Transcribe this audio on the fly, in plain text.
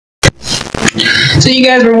So you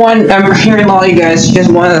guys were I'm hearing all you guys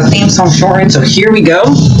wanted the theme song shortened, so here we go.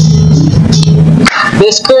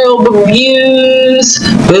 This girl reviews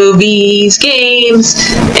movies, games,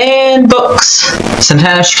 and books.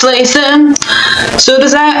 Sometimes she plays them. So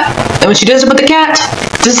does that, and when she does it with the cat,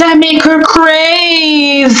 does that make her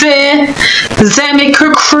crazy? Does that make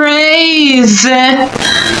her crazy?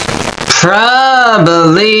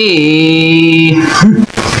 Probably.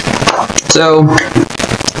 So,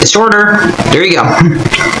 it's shorter. There you go.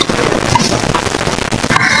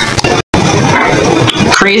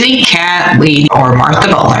 Crazycatlady or Martha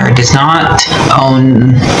Butler does not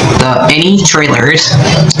own any trailers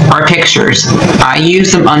or pictures. I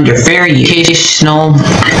use them under fair educational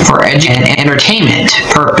for and entertainment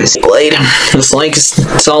purpose. Blade, it's like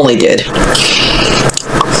it's all they did.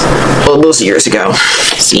 Well, those years ago.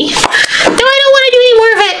 See? No, I don't want to do any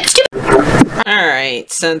more of it.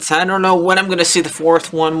 Alright, since I don't know when I'm going to see the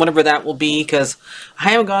fourth one, whatever that will be, because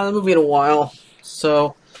I haven't gone to the movie in a while.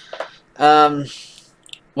 So,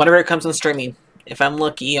 whenever it comes on streaming, if I'm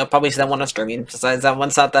lucky, I'll probably see that one on streaming. Besides, that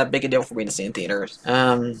one's not that big a deal for me to see in theaters.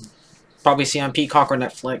 Probably see on Peacock or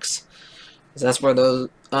Netflix. Because that's where those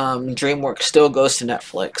DreamWorks still goes to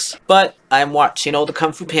Netflix. But I'm watching all the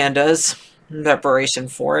Kung Fu Pandas in preparation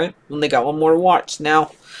for it. And they got one more to watch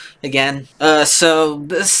now. Again. So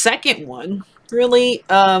the second one really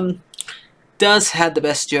does have the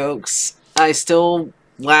best jokes. I still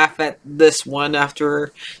laugh at this one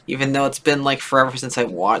after, even though it's been like forever since I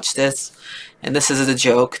watched this. And this is a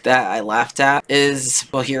joke that I laughed at.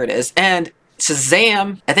 Well, here it is. And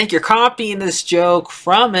Shazam, I think you're copying this joke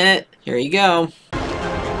from it. Here you go.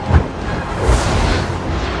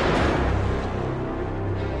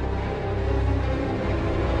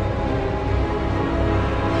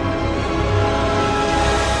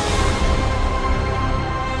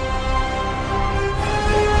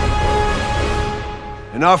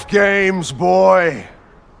 Enough games, boy.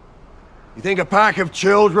 You think a pack of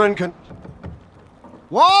children can...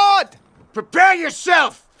 What? Prepare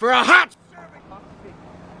yourself for a hot...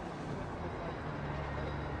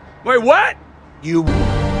 Wait, what? You...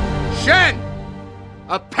 Shen!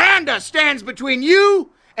 A panda stands between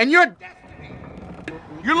you and your destiny.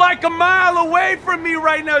 You're like a mile away from me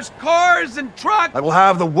right now. There's cars and trucks. I will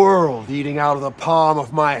have the world eating out of the palm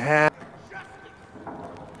of my hand.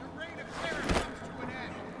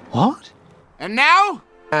 What? And now?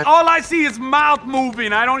 All I see is mouth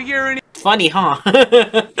moving. I don't hear any. Funny, huh?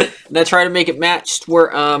 And I try to make it matched where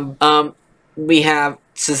we have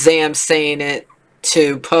Shazam saying it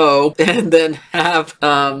to Poe, and then have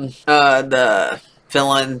the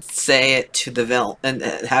villain say it to the villain, and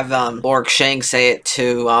have Lord Shang say it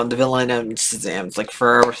to the villain and Shazam. It's like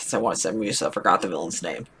forever since I watched that movie, so I forgot the villain's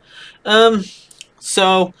name.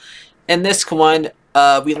 So in this one,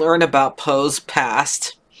 we learn about Poe's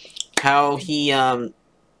past. How he, who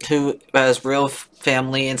has real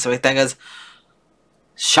family and stuff like that, because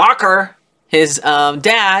shocker, his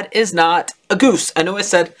dad is not a goose. I know I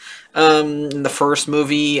said in the first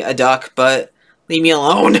movie a duck, but leave me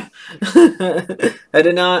alone. I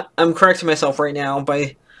did not. I'm correcting myself right now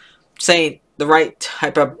by saying the right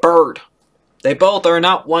type of bird. They both are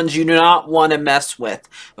not ones you do not want to mess with.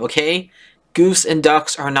 Okay, goose and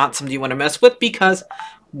ducks are not something you want to mess with, because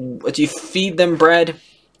if you feed them bread,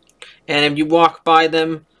 and if you walk by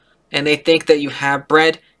them and they think that you have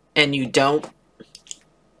bread and you don't,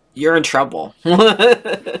 you're in trouble.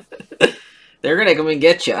 They're gonna come and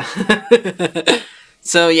get you.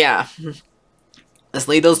 So yeah, let's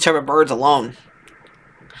leave those type of birds alone.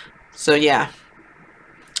 So yeah.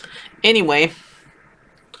 Anyway,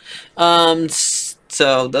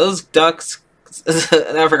 so those ducks.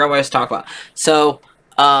 I forgot what I was talking about. So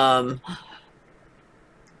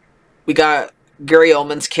we got Gary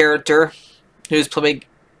Oldman's character, who's playing,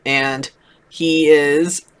 and he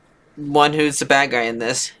is one who's the bad guy in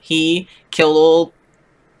this. He killed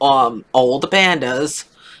all the pandas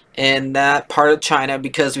in that part of China,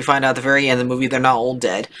 because we find out at the very end of the movie they're not all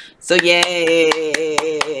dead. So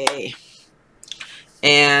yay!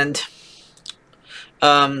 And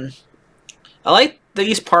I like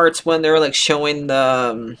these parts when they're like showing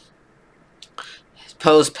the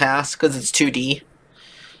Poe's past, because it's 2D.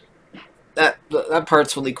 That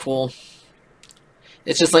part's really cool.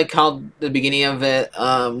 It's just like how the beginning of it,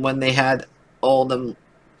 when they had all them,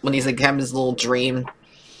 when he's like having his little dream,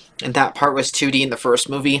 and that part was 2D in the first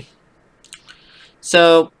movie.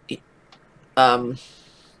 So,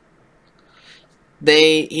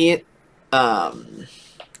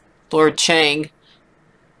 Lord Chang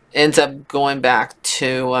ends up going back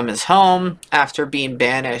to his home after being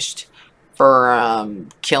banished for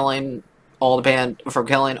killing for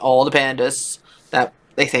killing all the pandas that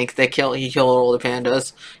they think he killed all the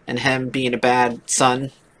pandas, and him being a bad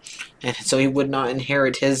son, and so he would not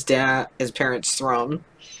inherit his parents' throne.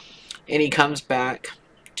 And he comes back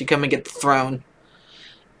to come and get the throne.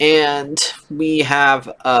 And we have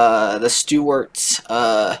the Stuarts,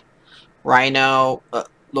 Rhino,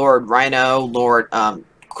 Lord Rhino, Lord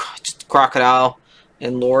Crocodile,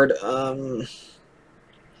 and Lord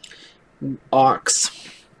Ox.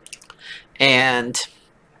 And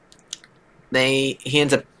he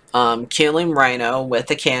ends up killing Rhino with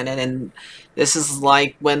a cannon. And this is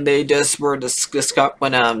like when they just were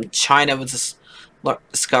when China was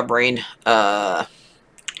discovering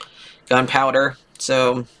gunpowder.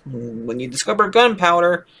 So when you discover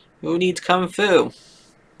gunpowder, who needs Kung Fu?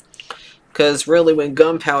 Because really, when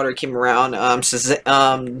gunpowder came around, all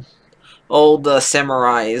the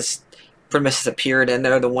samurais pretty much appeared, and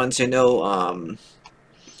they're the ones who know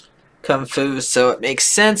Kung Fu. So it makes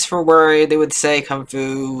sense for where they would say Kung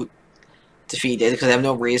Fu defeated, because they have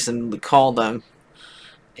no reason to call them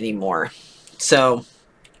anymore. So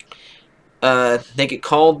they get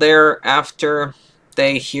called there after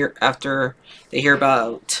they hear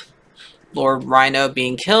about Lord Rhino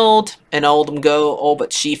being killed, and all of them go, all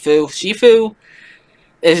but Shifu. Shifu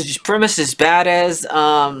is pretty much as bad as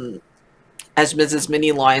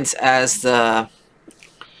many lines as the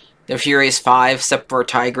Furious Five, except for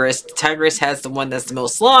Tigress. Tigress has the one that's the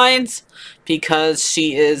most lines, because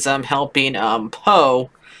she is helping Po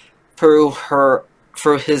through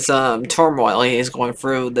his turmoil he's going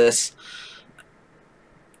through this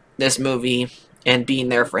movie, and being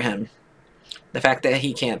there for him. The fact that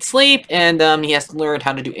he can't sleep, and he has to learn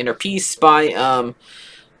how to do inner peace by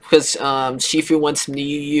because Shifu wants him to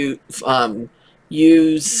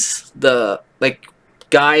use the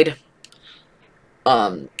guide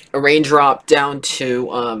a raindrop down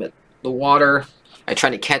to the water. I try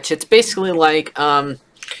to catch it. It's basically like you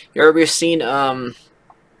ever seen Karate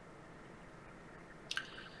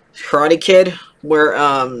Kid, where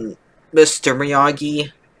Mr.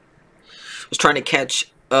 Miyagi was trying to catch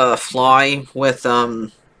a fly with a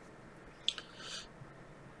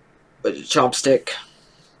chopstick.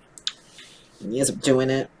 And he ends up doing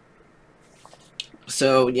it.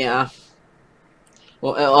 So yeah.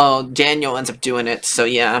 Well, Daniel ends up doing it. So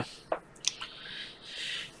yeah.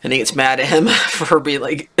 And he gets mad at him for being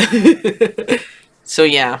like. So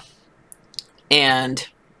yeah. And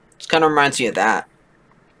it kind of reminds me of that.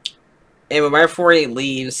 And right before he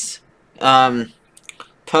leaves, Po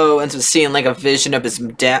ends up seeing like a vision of his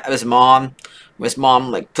mom. His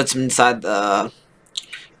mom like puts him inside the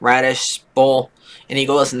radish bowl, and he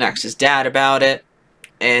goes and asks his dad about it,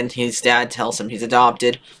 and his dad tells him he's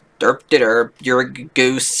adopted. Derp de derp, you're a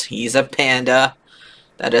goose. He's a panda.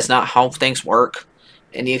 That is not how things work.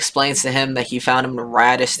 And he explains to him that he found him a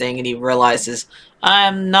radish thing, and he realizes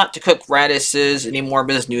I'm not to cook radishes anymore,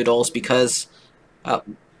 but as noodles, because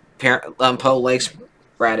Po likes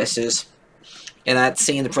radishes. And that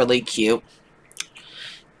scene's really cute.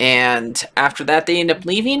 And after that, they end up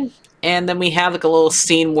leaving. And then we have like a little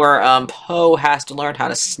scene where Po has to learn how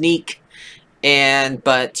to sneak.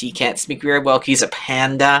 But he can't sneak very well because he's a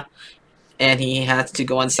panda. And he has to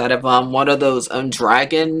go inside of one of those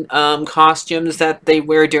dragon costumes that they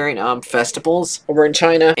wear during festivals over in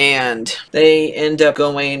China. And they end up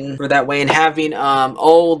going for that way and having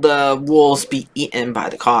all the wolves be eaten by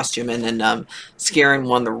the costume, and then scaring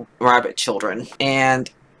one of the rabbit children. And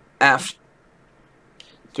after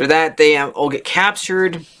that, they all get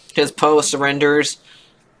captured because Po surrenders,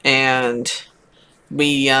 and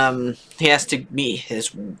he has to meet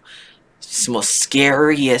his most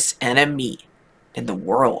scariest enemy in the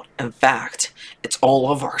world. In fact, it's all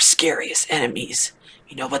of our scariest enemies.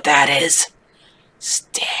 You know what that is?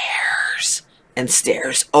 Stairs. And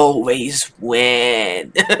stairs always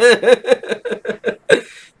win.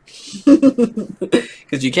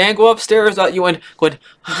 Because you can't go upstairs without you going,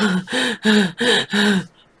 I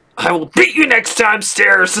will beat you next time,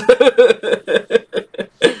 stairs.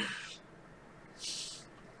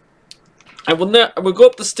 I will go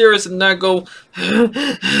up the stairs and not go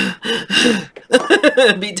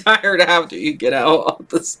be tired after you get out of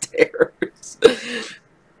the stairs.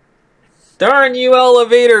 Darn you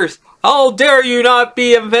elevators! How dare you not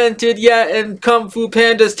be invented yet in Kung Fu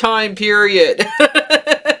Panda's time period?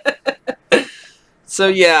 So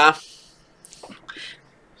yeah.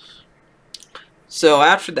 So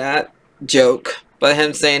after that joke, by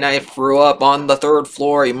him saying I threw up on the 3rd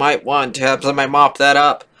floor, you might want to have somebody mop that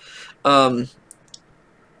up.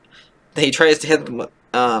 He tries to hit them.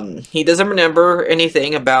 He doesn't remember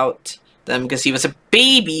anything about them because he was a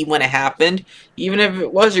baby when it happened. Even if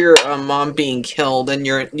it was your mom being killed and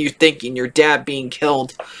you're thinking your dad being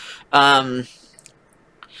killed, you're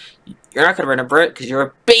not gonna remember it because you're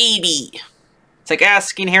a baby. It's like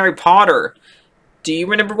asking Harry Potter, do you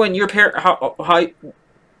remember when your how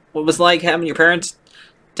what was like having your parents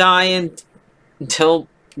die until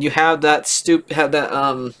you have that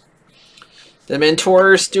the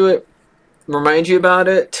mentors do it, remind you about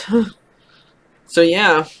it. So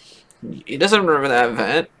yeah, he doesn't remember that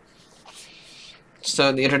event.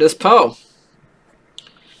 So neither does Poe.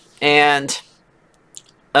 And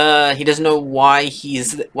he doesn't know why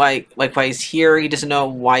he's why he's here. He doesn't know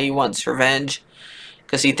why he wants revenge,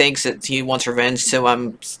 because he thinks that he wants revenge to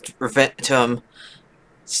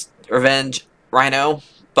revenge Rhino,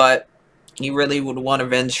 but he really would want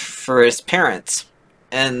revenge for his parents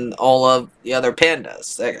and all of the other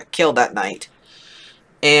pandas that got killed that night.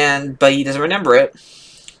 But he doesn't remember it.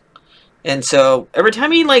 And so every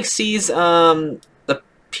time he like sees the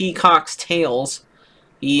peacock's tails,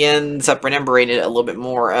 he ends up remembering it a little bit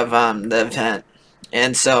more of the event.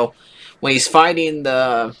 And so when he's fighting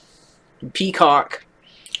the peacock,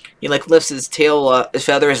 he like lifts his tail his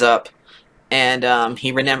feathers up, and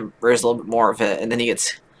he remembers a little bit more of it, and then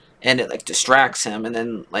it like distracts him and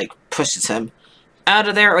then like pushes him out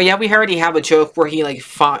of there. Oh yeah, we already have a joke where he like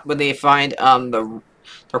when they find the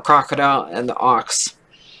crocodile and the ox,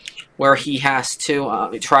 where he has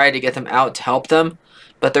to try to get them out to help them,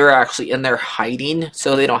 but they're actually in there hiding,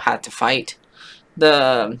 so they don't have to fight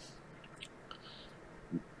the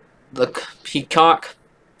peacock.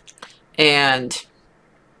 And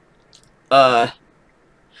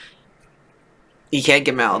he can't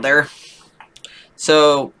get him out of there.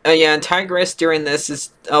 So yeah, and Tigress during this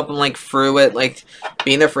is helping like through it, like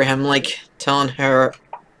being there for him, like telling her.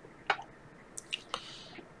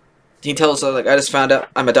 He tells her like, I just found out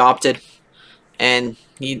I'm adopted, and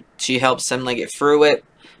she helps him like get through it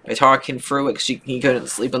by talking through it, because he couldn't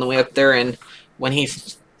sleep on the way up there. And when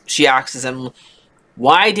she asks him,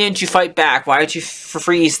 why didn't you fight back? Why did you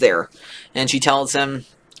freeze there? And she tells him,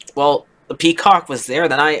 well, the peacock was there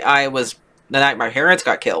the night my parents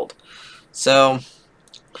got killed. So,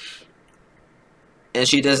 and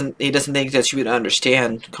he doesn't think that she would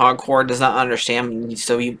understand. Concord does not understand,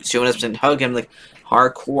 so she wants to hug him like,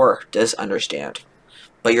 Hardcore does understand,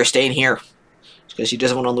 but you're staying here because she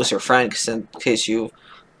doesn't want to lose her friend in case he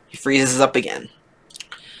freezes up again.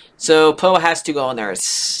 So Poe has to go in there,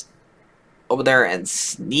 over there, and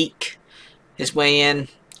sneak his way in.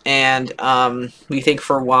 And we think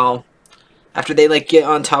for a while after they like get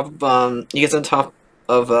on top of he gets on top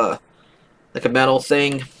of like a metal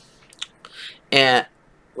thing, and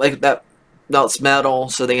like that melts metal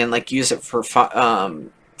so they can like use it for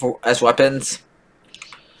as weapons.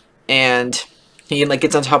 And he like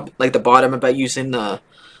gets on top, like the bottom, by using the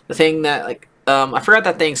thing that like I forgot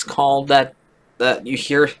that thing's called, that you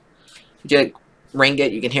hear, you like ring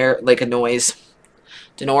it, you can hear like a noise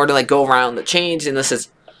in order to like go around the chains. And this is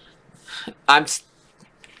I'm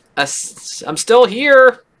still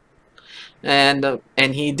here, and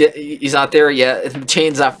he's not there yet. The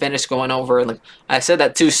chain's not finished going over. And like I said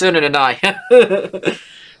that too soon, didn't I?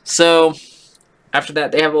 So after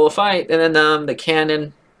that they have a little fight, and then the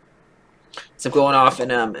cannon ends up going off,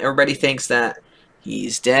 and everybody thinks that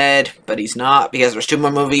he's dead, but he's not, because there's 2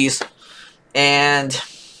 more movies. And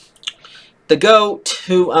the goat,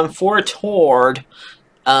 who foretold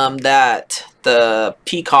that the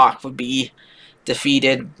peacock would be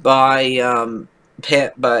defeated by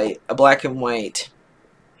a black and white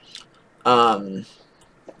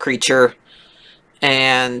creature,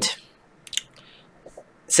 and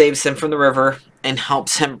saves him from the river and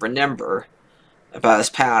helps him remember about his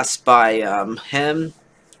past by him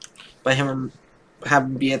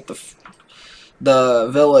having to be at the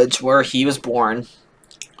village where he was born.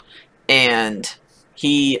 And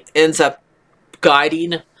he ends up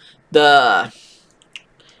guiding the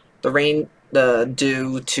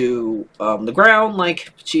dew to the ground,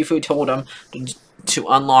 like Shifu told him, to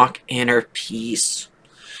unlock inner peace.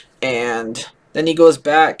 And then he goes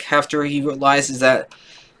back after he realizes that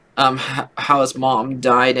how his mom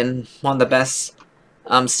died in one of the best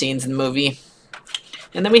scenes in the movie.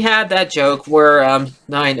 And then we had that joke where I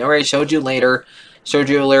already showed you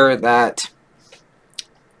earlier that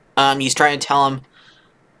he's trying to tell him,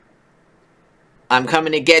 I'm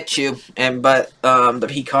coming to get you, but the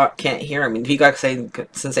peacock can't hear him. And the peacock's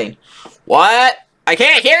saying, what? I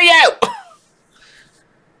can't hear you!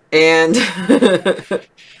 And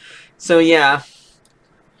so yeah.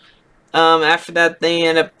 After that, they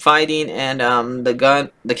end up fighting, and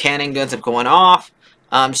the cannon ends up going off.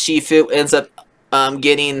 Shifu ends up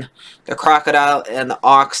getting the crocodile and the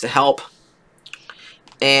ox to help,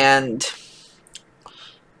 and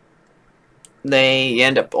they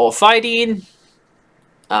end up all fighting.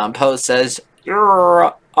 Po says,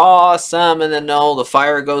 "You're awesome," and then the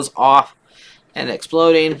fire goes off and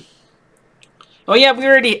exploding. Oh yeah,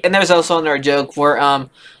 and there's also another joke where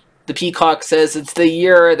the peacock says it's the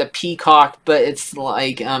year of the peacock, but it's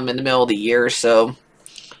like in the middle of the year, so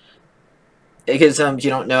because you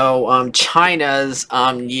don't know, China's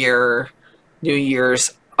New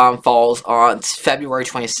Year's falls on February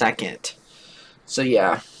 22nd. So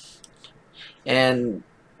yeah. And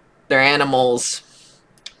their animals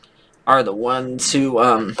are the ones who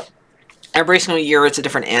every single year it's a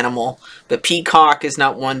different animal, but peacock is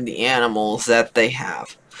not one of the animals that they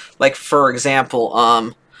have. Like, for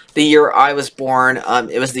example, the year I was born,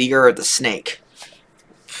 it was the year of the snake.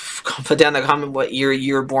 Put down in the comment what year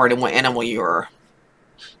you were born and what animal you are.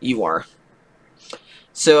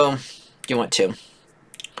 So, you want to.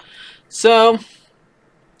 So,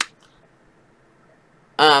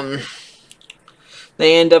 they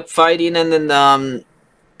end up fighting, and then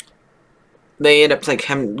they end up like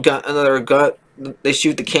having another gun. They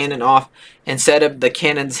shoot the cannon off. Instead of the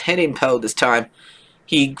cannon's hitting Po this time,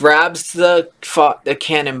 he grabs the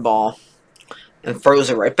cannonball and throws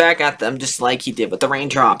it right back at them, just like he did with the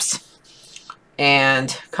raindrops. And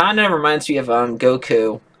kind of reminds me of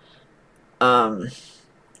Goku, because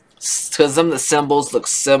some of the symbols look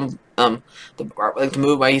like the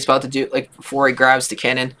move he's about to do, like before he grabs the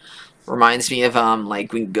cannon, reminds me of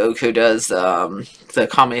like when Goku does the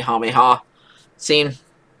Kamehameha scene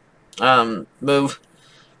move.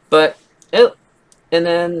 But and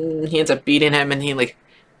then he ends up beating him, and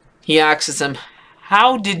he asks him,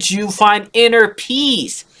 "How did you find inner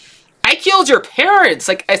peace? I killed your parents.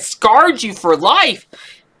 Like, I scarred you for life."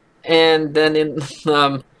 And then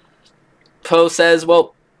Po says,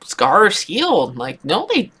 "Well, scars heal." Like, no,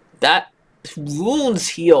 that wounds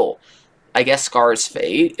heal. I guess scars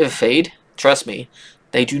fade. Trust me,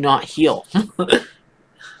 they do not heal.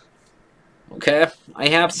 Okay, I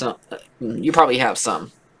have some. You probably have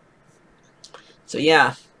some. So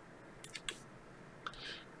yeah.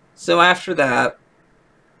 So after that,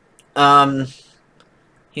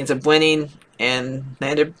 he ends up winning, and they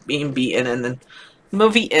end up being beaten, and then the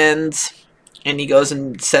movie ends, and he goes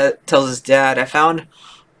and tells his dad, "I found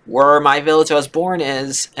where my village I was born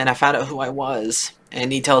is, and I found out who I was."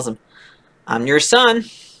 And he tells him, "I'm your son."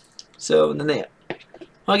 So then they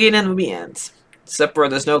hug it, and the movie ends. Except where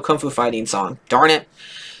there's no Kung Fu fighting song. Darn it.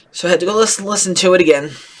 So I had to go listen to it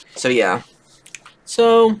again. So yeah.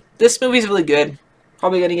 So this movie's really good.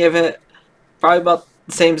 Probably going to give it probably about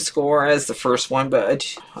the same score as the first one,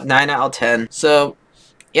 but a 9 out of 10. So,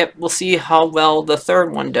 yep, we'll see how well the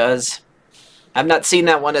third one does. I've not seen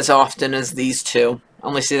that one as often as these two. I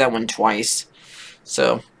only see that one twice.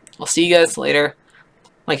 So, I'll see you guys later.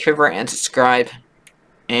 Like, favorite, and subscribe.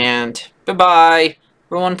 And bye-bye.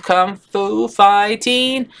 Everyone, Kung Fu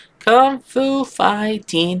fighting. Kung Fu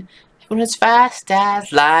fighting. Everyone's fast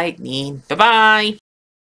as lightning. Bye-bye.